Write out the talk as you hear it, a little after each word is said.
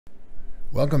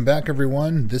Welcome back,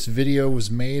 everyone. This video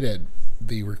was made at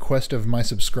the request of my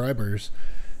subscribers.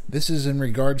 This is in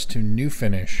regards to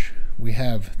NuFinish. We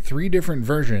have 3 different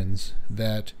versions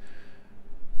that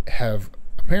have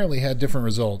apparently had different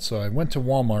results. So I went to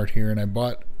Walmart here and I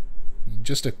bought,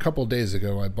 just a couple days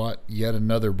ago, I bought yet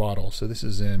another bottle. So this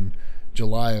is in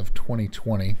July of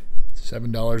 2020,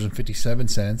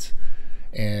 $7.57.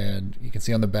 And you can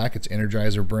see on the back it's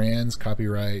Energizer Brands,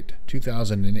 copyright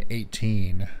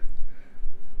 2018.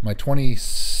 My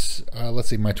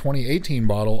 2018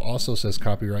 bottle also says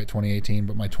copyright 2018,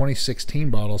 but my 2016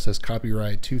 bottle says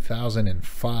copyright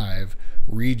 2005,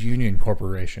 Reed Union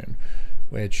Corporation,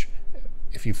 which,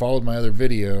 if you followed my other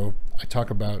video, I talk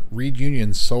about Reed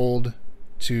Union sold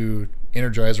to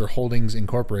Energizer Holdings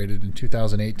Incorporated in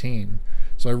 2018.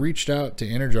 So I reached out to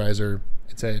Energizer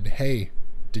and said, hey,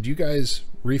 did you guys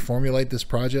reformulate this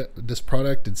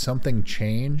product? Did something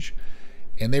change?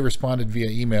 And they responded via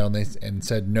email and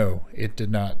said, no, it did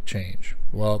not change.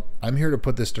 Well, I'm here to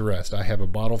put this to rest. I have a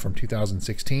bottle from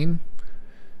 2016,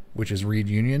 which is Reed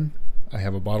Union. I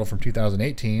have a bottle from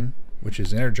 2018, which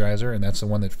is Energizer, and that's the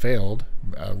one that failed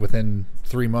within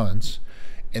 3 months.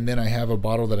 And then I have a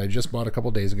bottle that I just bought a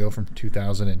couple days ago from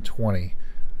 2020.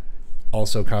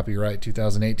 Also copyright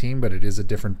 2018, but it is a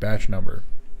different batch number.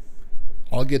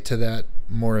 I'll get to that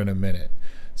more in a minute.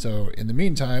 So in the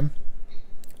meantime,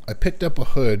 I picked up a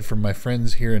hood from my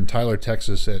friends here in Tyler,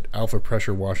 Texas at Alpha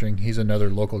Pressure Washing. He's another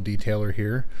local detailer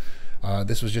here.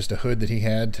 This was just a hood that he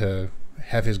had to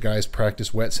have his guys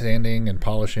practice wet sanding and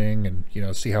polishing and, you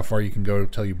know, see how far you can go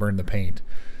till you burn the paint.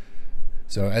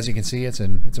 So as you can see, it's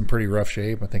in pretty rough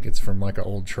shape. I think it's from like an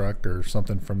old truck or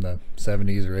something from the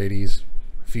 70s or 80s.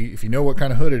 If you know what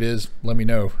kind of hood it is, let me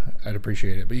know. I'd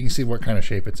appreciate it. But you can see what kind of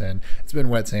shape it's in. It's been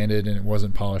wet sanded and it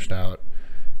wasn't polished out.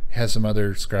 Has some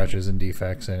other scratches and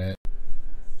defects in it.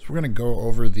 So we're going to go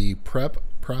over the prep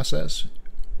process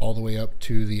all the way up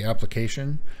to the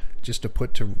application, just to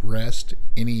put to rest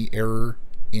any error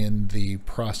in the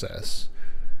process.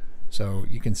 So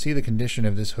you can see the condition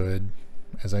of this hood.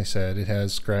 As I said, it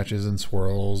has scratches and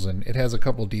swirls, and it has a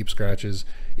couple deep scratches.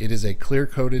 It is a clear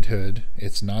coated hood.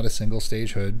 It's not a single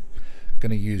stage hood. I'm going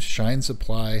to use Shine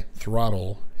Supply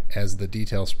Throttle as the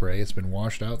detail spray. It's been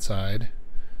washed outside.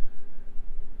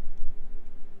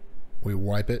 We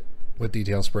wipe it with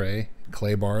detail spray,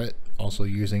 clay bar it, also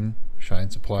using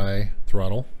Shine Supply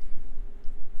Throttle.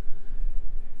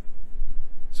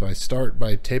 So I start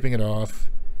by taping it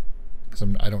off because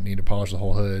I don't need to polish the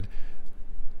whole hood.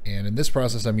 And in this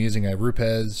process I'm using a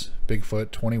Rupes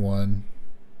Bigfoot 21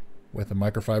 with a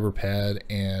microfiber pad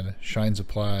and Shine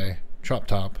Supply Chop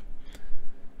Top.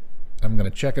 I'm going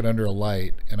to check it under a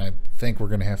light, and I think we're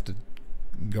going to have to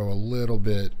go a little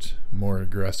bit more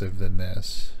aggressive than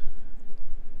this.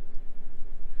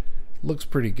 Looks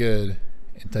pretty good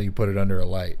until you put it under a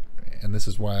light, and this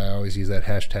is why I always use that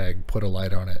hashtag put a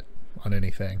light on it on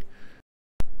anything.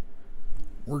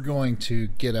 We're going to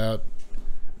get out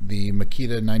the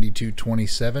Makita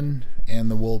 9227 and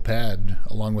the wool pad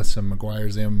along with some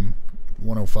Meguiar's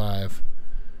M105.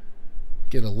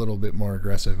 Get a little bit more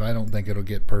aggressive. I don't think it'll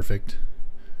get perfect,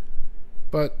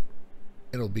 but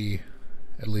it'll be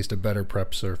at least a better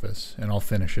prep surface, and I'll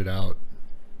finish it out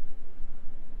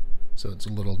so it's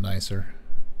a little nicer.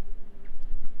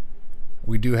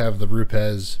 We do have the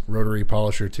Rupes rotary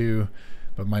polisher too,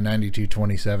 but my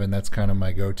 9227, that's kind of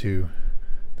my go-to.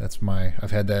 That's my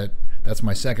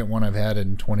second one I've had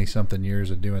in 20 something years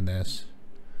of doing this.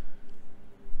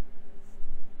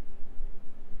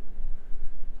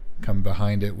 Come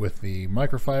behind it with the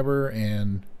microfiber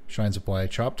and Shine Supply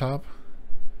Chop Top.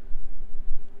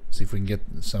 See if we can get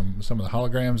some of the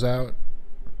holograms out.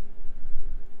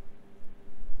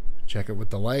 Check it with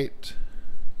the light.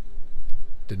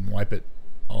 Didn't wipe it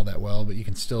all that well, but you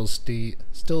can still see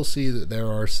that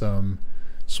there are some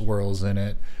swirls in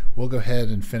it. We'll go ahead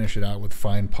and finish it out with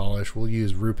fine polish. We'll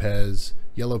use Rupes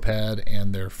yellow pad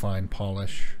and their fine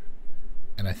polish,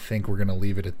 and I think we're going to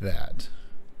leave it at that.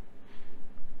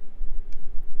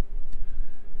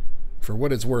 For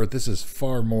what it's worth, this is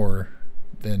far more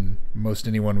than most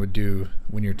anyone would do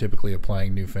when you're typically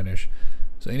applying NuFinish.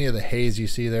 So any of the haze you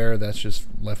see there, that's just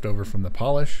left over from the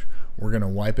polish. We're going to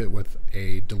wipe it with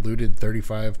a diluted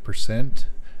 35%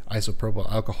 isopropyl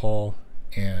alcohol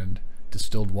and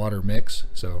distilled water mix.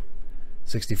 So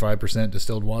 65%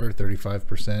 distilled water,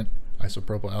 35%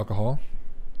 isopropyl alcohol.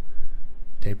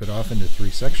 Tape it off into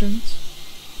 3 sections.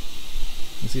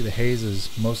 You see the haze is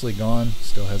mostly gone,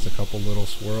 still has a couple little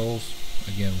swirls.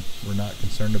 Again, we're not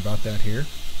concerned about that here.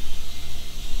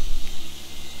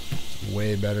 It's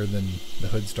way better than the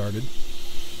hood started.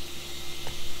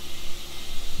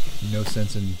 No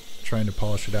sense in trying to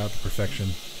polish it out to perfection,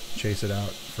 chase it out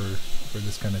for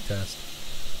this kind of test.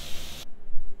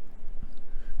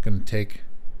 Going to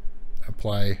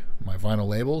apply my vinyl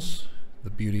labels. The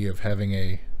beauty of having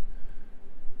a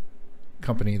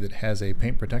company that has a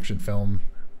paint protection film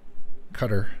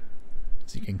cutter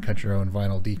is you can cut your own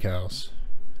vinyl decals.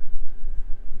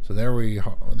 So there we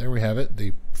have it,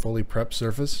 the fully prepped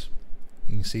surface.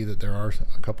 You can see that there are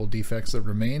a couple defects that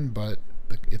remain, but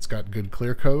it's got good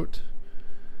clear coat.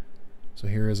 So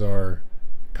here is our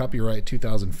copyright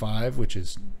 2005, which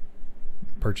is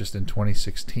purchased in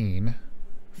 2016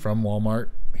 from Walmart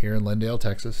here in Lindale,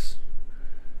 Texas.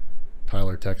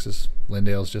 Tyler, Texas.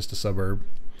 Lindale's just a suburb.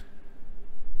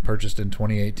 Purchased in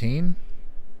 2018.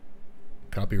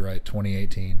 Copyright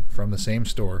 2018 from the same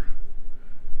store.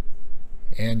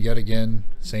 And yet again,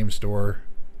 same store,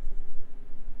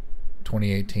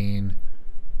 2018.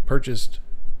 Purchased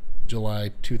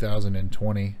July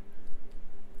 2020.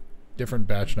 Different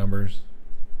batch numbers.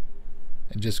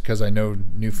 And just because I know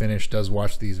NuFinish does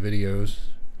watch these videos,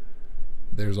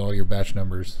 there's all your batch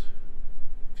numbers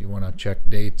if you want to check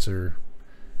dates or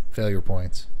failure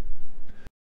points.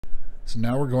 So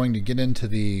now we're going to get into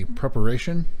the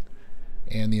preparation,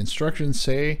 and the instructions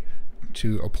say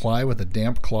to apply with a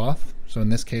damp cloth. So in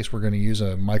this case we're going to use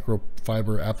a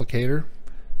microfiber applicator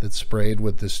that's sprayed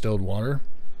with distilled water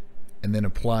and then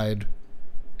applied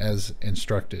as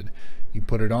instructed. You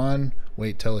put it on,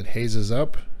 wait till it hazes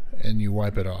up, and you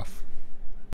wipe it off.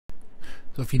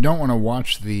 So if you don't want to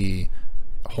watch the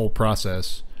whole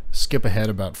process, skip ahead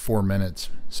about 4 minutes.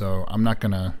 So I'm not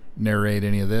going to narrate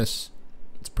any of this.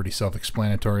 It's pretty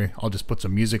self-explanatory. I'll just put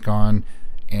some music on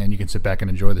and you can sit back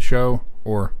and enjoy the show,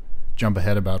 or jump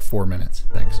ahead about 4 minutes.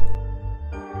 Thanks.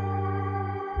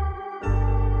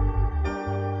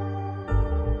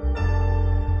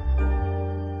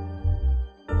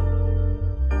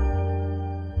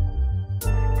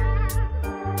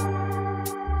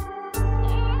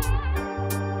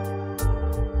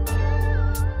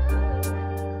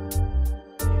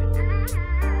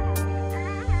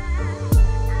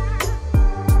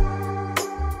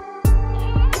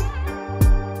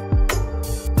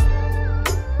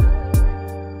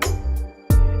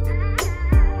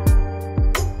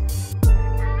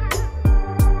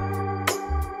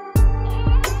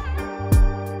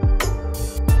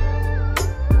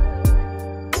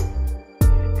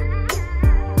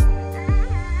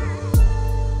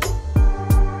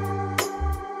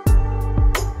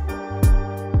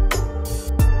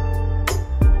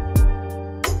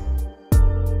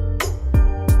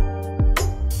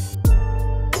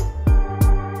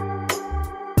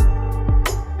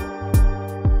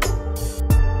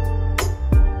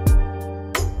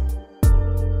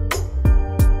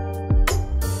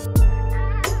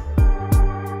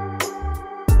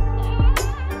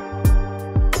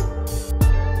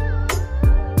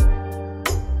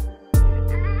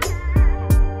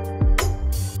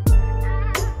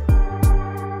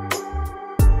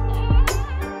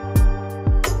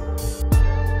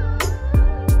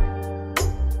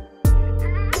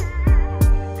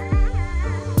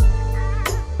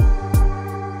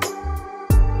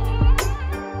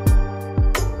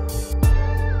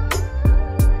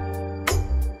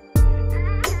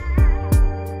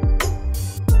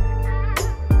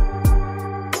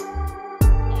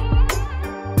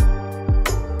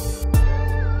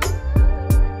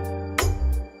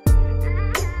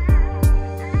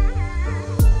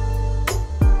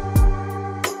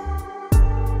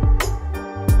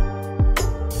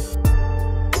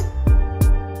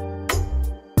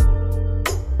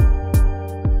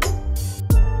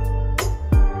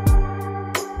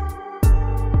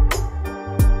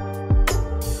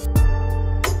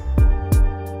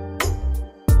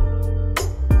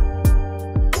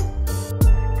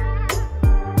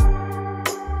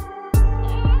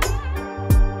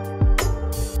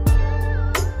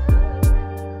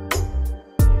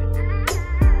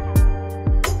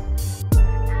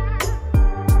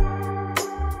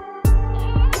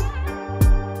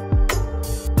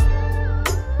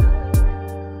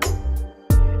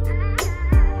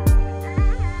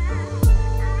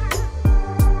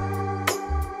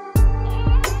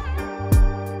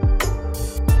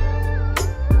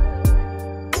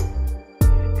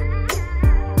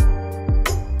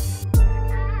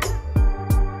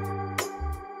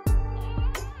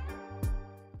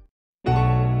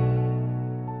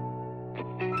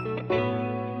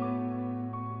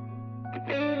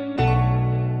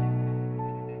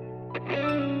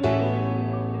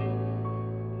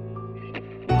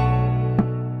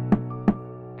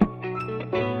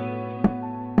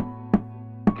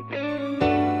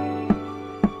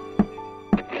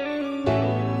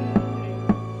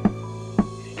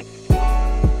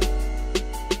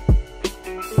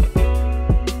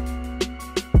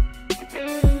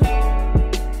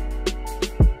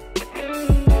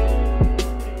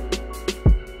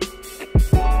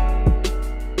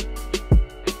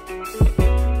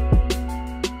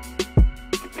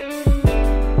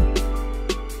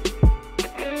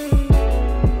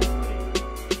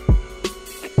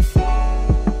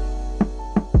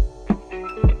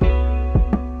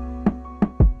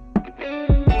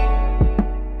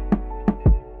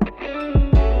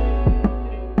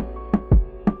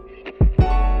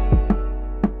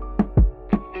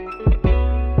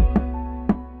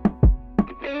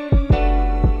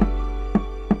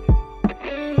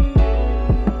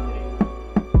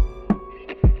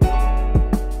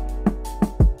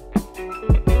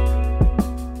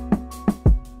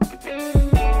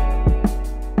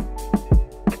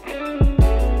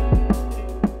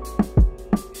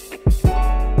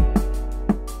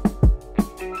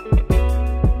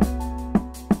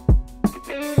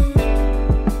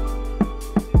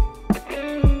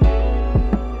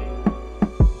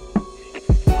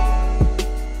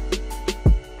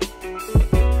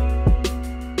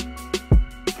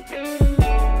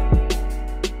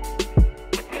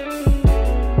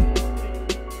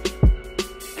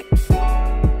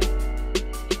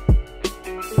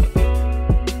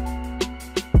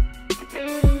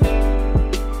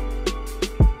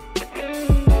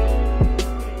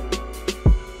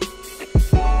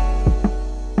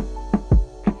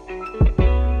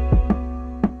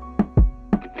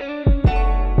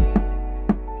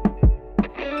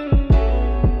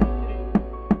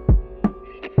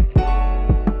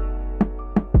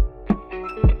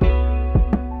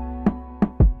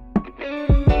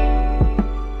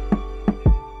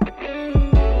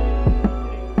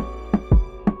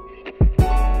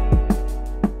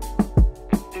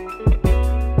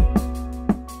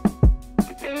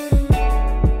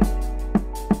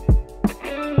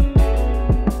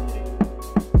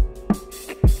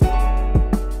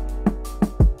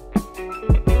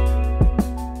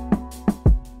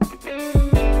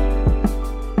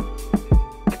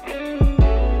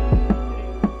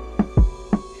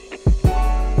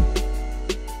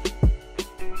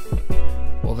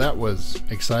 was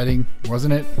exciting,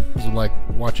 wasn't it? It was like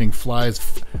watching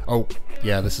flies. Oh,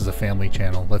 yeah, this is a family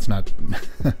channel. Let's not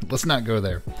let's not go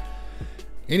there.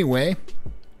 Anyway,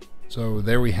 so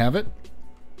there we have it.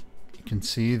 You can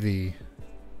see the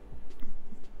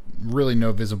really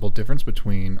no visible difference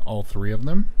between all three of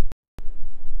them.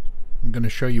 I'm going to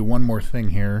show you one more thing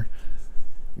here.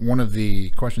 One of the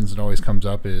questions that always comes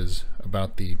up is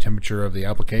about the temperature of the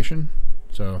application.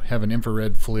 So have an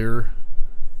infrared FLIR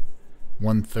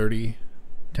 130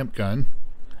 temp gun.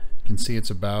 You can see it's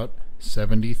about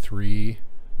 73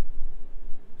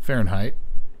 Fahrenheit.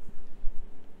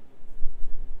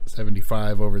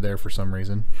 75 over there for some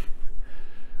reason.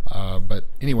 But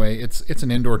anyway, it's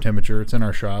an indoor temperature. It's in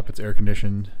our shop. It's air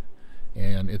conditioned,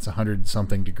 and it's 100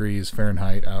 something degrees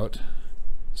Fahrenheit out.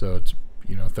 So it's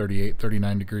 38,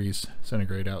 39 degrees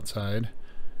centigrade outside.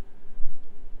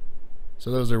 So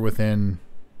those are within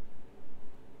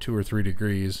 2 or 3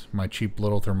 degrees. My cheap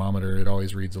little thermometer, it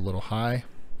always reads a little high.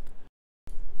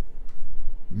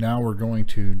 Now we're going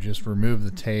to just remove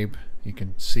the tape. You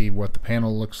can see what the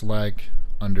panel looks like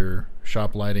under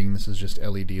shop lighting. This is just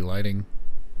LED lighting.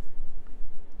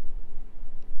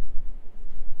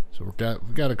 So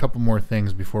we've got a couple more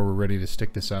things before we're ready to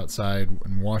stick this outside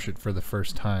and wash it for the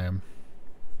first time.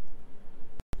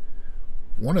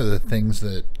 One of the things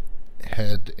that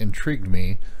had intrigued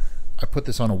me, I put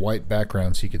this on a white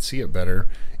background so you could see it better,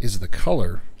 is the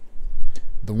color.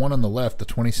 The one on the left, the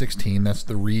 2016, that's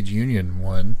the Reed Union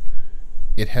one.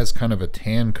 It has kind of a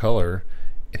tan color.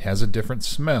 It has a different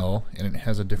smell, and it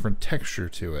has a different texture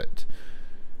to it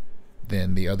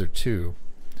than the other two.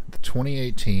 The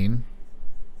 2018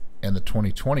 and the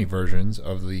 2020 versions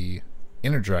of the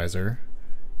Energizer,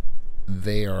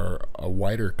 they are a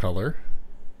whiter color,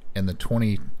 and the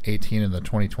 2018 and the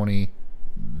 2020,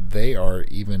 they are,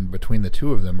 even between the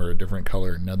two of them, are a different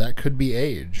color. Now that could be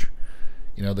age.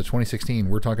 The 2016,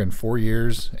 we're talking 4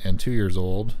 years and 2 years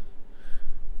old.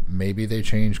 Maybe they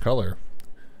change color.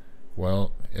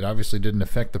 Well, it obviously didn't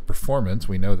affect the performance,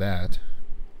 we know that.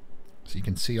 So you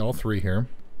can see all three here.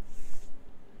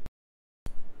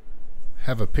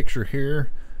 Have a picture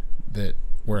here that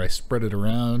where I spread it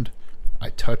around, I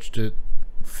touched it,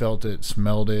 felt it,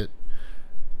 smelled it,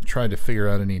 tried to figure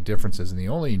out any differences, and the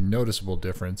only noticeable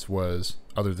difference was,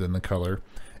 other than the color,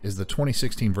 is the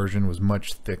 2016 version was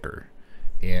much thicker,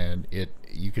 and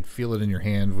you could feel it in your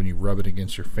hand when you rub it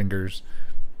against your fingers.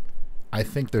 I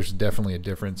think there's definitely a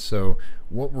difference. So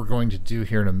what we're going to do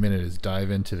here in a minute is dive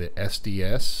into the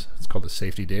SDS. It's called the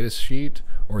Safety Data Sheet,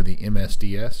 or the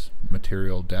MSDS,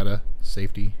 Material Data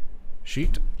Safety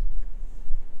Sheet.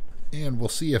 And we'll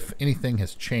see if anything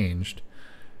has changed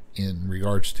in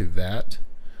regards to that.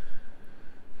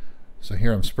 So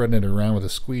here I'm spreading it around with a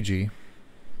squeegee,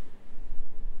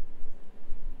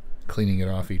 cleaning it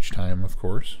off each time, of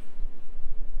course.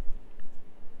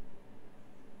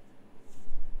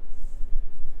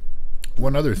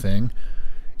 One other thing,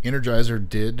 Energizer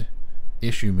did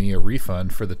issue me a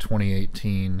refund for the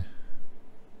 2018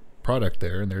 product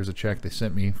there, and there's a check they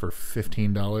sent me for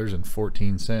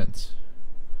 $15.14.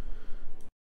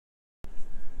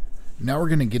 Now we're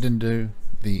going to get into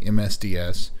the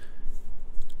MSDS.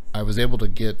 I was able to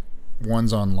get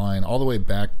ones online all the way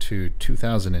back to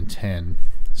 2010.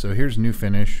 So here's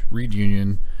NuFinish, Reed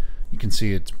Union. You can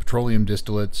see it's petroleum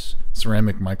distillates,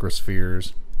 ceramic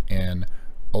microspheres, and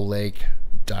oleic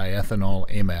diethanol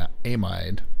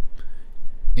amide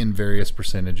in various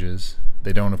percentages.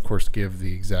 They don't, of course, give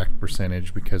the exact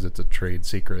percentage because it's a trade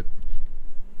secret.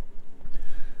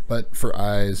 But for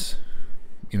eyes,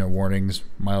 warnings: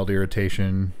 mild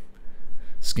irritation,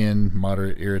 skin,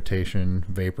 moderate irritation,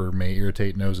 vapor, may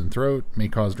irritate nose and throat, may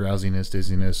cause drowsiness,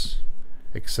 dizziness,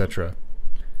 etc.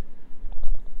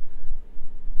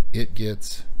 It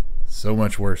gets so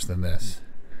much worse than this.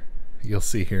 You'll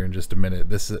see here in just a minute.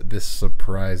 This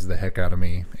surprised the heck out of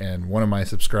me, and one of my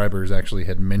subscribers actually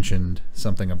had mentioned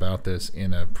something about this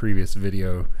in a previous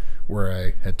video where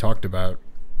I had talked about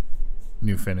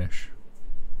NuFinish.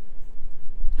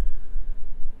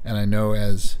 And I know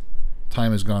as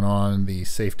time has gone on, the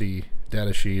safety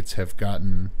data sheets have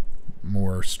gotten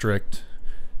more strict,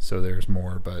 so there's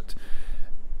more. But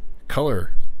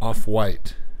color,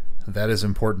 off-white, that is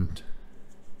important.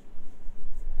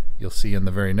 You'll see in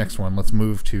the very next one. Let's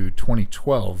move to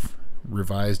 2012,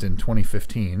 revised in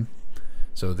 2015.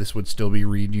 So this would still be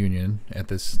Reed Union at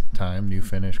this time.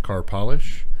 NuFinish Car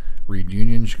Polish, Reed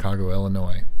Union, Chicago,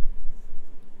 Illinois.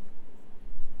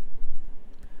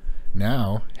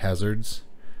 Now, hazards: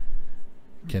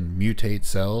 can mutate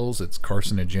cells, it's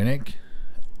carcinogenic,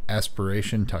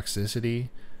 aspiration toxicity.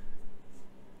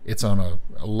 It's on a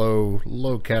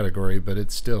low category, but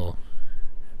it's still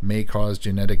may cause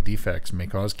genetic defects, may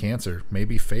cause cancer, may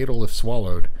be fatal if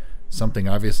swallowed. Something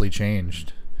obviously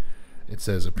changed. It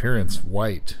says appearance,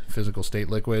 white, physical state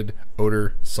liquid,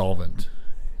 odor, solvent.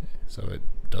 So it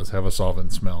does have a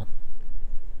solvent smell.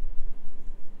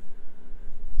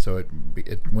 So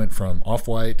it went from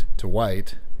off-white to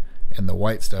white, and the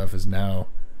white stuff is now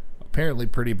apparently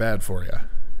pretty bad for you.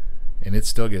 And it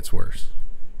still gets worse.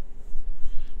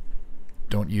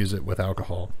 Don't use it with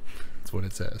alcohol. That's what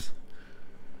it says.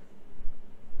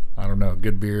 I don't know,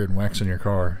 good beer and wax in your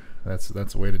car. That's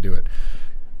the way to do it.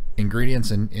 Ingredients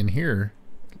in here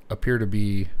appear to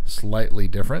be slightly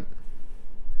different.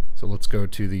 So let's go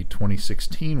to the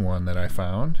 2016 one that I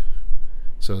found.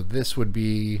 So this would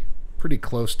be pretty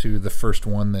close to the first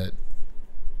one that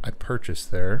I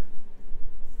purchased there.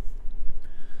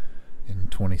 In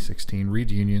 2016,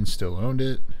 Reed Union still owned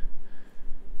it.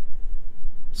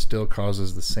 Still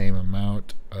causes the same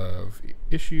amount of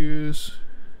issues.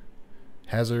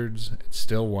 Hazards, it's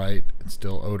still white, it's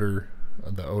still odor.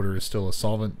 The odor is still a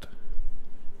solvent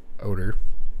odor.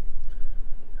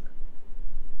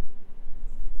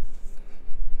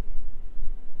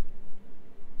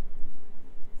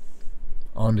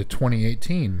 On to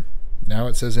 2018. Now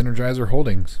it says Energizer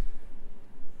Holdings.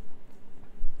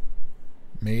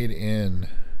 Made in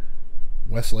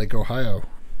Westlake, Ohio.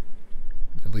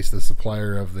 At least the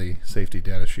supplier of the safety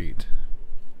data sheet.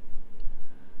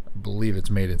 I believe it's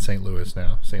made in St. Louis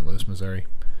now, St. Louis, Missouri.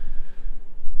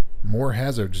 More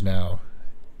hazards now.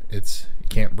 You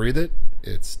can't breathe it.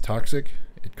 It's toxic.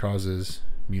 It causes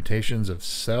mutations of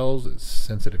cells. It's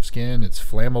sensitive skin. It's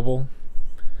flammable.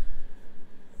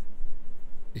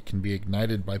 It can be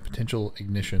ignited by potential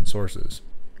ignition sources.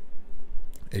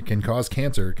 It can cause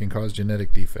cancer. It can cause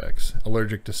genetic defects.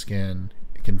 Allergic to skin.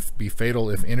 It can be fatal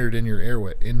if entered in your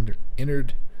airway.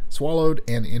 Swallowed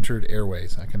and entered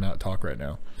airways. I cannot talk right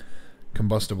now.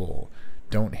 Combustible.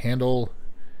 Don't handle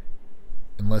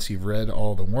unless you've read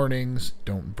all the warnings.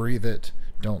 Don't breathe it.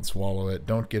 Don't swallow it.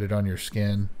 Don't get it on your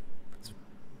skin. It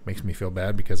makes me feel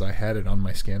bad because I had it on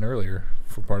my skin earlier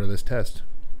for part of this test.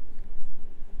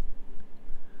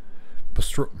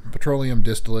 Petroleum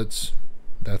distillates.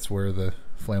 That's where the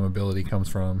flammability comes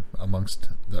from amongst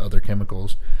the other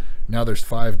chemicals. Now there's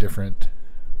 5 different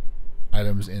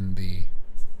items in the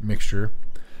mixture.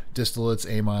 Distillates,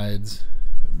 amides,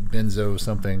 benzo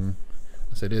something.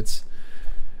 I said it's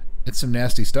some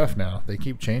nasty stuff now. They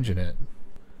keep changing it.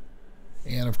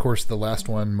 And of course the last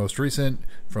one, most recent,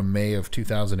 from May of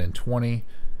 2020,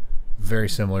 very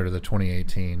similar to the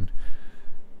 2018.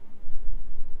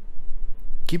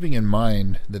 Keeping in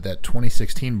mind that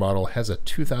 2016 bottle has a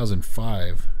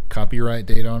 2005 copyright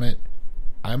date on it,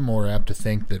 I'm more apt to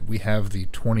think that we have the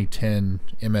 2010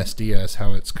 MSDS,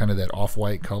 how it's kind of that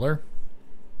off-white color.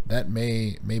 That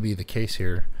may be the case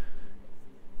here,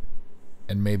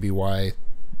 and maybe why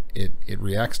it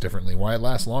reacts differently, why it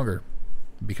lasts longer,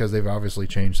 because they've obviously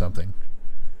changed something.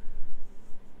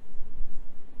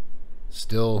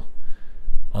 Still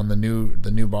on the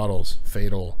new bottles,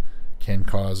 fatal, can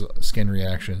cause skin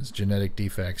reactions, genetic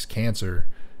defects, cancer,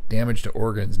 damage to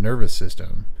organs, nervous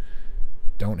system.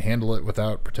 Don't handle it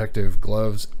without protective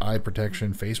gloves, eye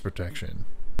protection, face protection.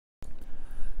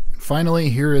 And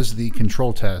finally, here is the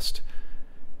control test.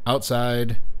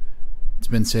 Outside, it's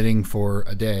been sitting for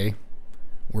a day.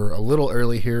 We're a little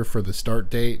early here for the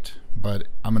start date, but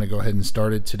I'm going to go ahead and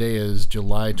start it. Today is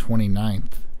July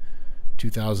 29th,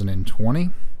 2020.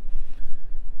 I'm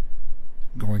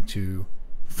going to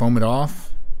foam it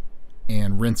off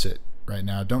and rinse it right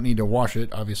now. Don't need to wash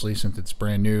it, obviously, since it's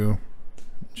brand new.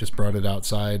 Just brought it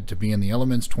outside to be in the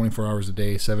elements 24 hours a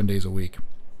day, 7 days a week.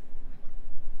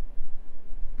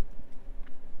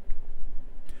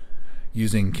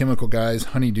 Using Chemical Guys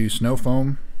Honeydew Snow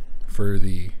Foam for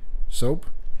the soap.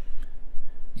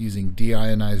 Using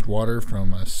deionized water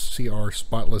from a CR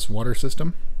Spotless water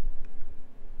system.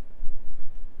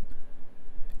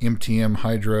 MTM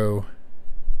Hydro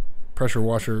pressure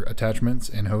washer attachments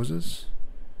and hoses,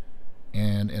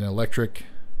 and an electric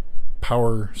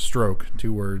Power Stroke,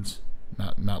 2 words,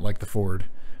 not like the Ford,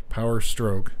 Power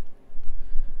Stroke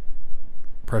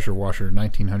pressure washer,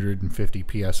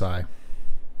 1950 psi.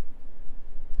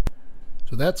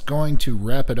 So that's going to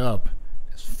wrap it up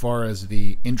as far as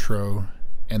the intro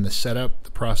and the setup,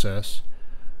 the process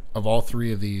of all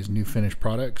 3 of these NuFinish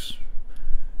products.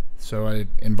 So I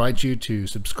invite you to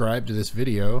subscribe to this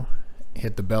video.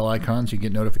 Hit the bell icon so you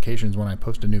get notifications when I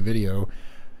post a new video.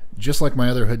 Just like my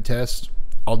other hood tests,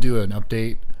 I'll do an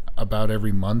update about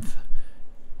every month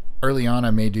Early on, I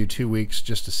may do 2 weeks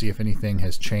just to see if anything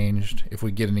has changed, if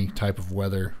we get any type of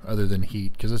weather other than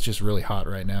heat, because it's just really hot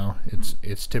right now.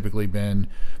 It's typically been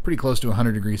pretty close to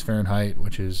 100 degrees Fahrenheit,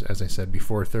 which is, as I said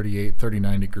before, 38,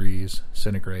 39 degrees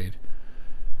centigrade.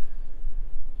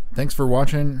 Thanks for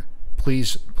watching.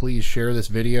 Please share this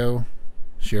video.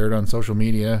 Share it on social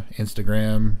media,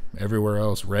 Instagram, everywhere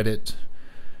else, Reddit.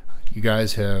 You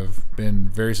guys have been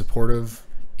very supportive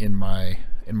in my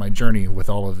journey with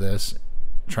all of this,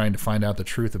 trying to find out the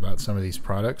truth about some of these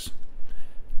products.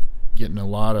 Getting a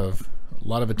lot of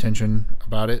attention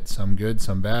about it, some good,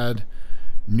 some bad.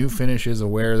 NuFinish is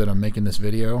aware that I'm making this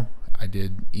video. I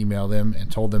did email them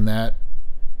and told them that.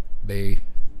 They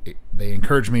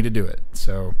encouraged me to do it.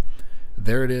 So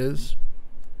there it is.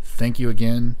 Thank you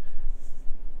again,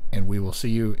 and we will see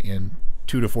you in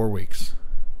 2 to 4 weeks.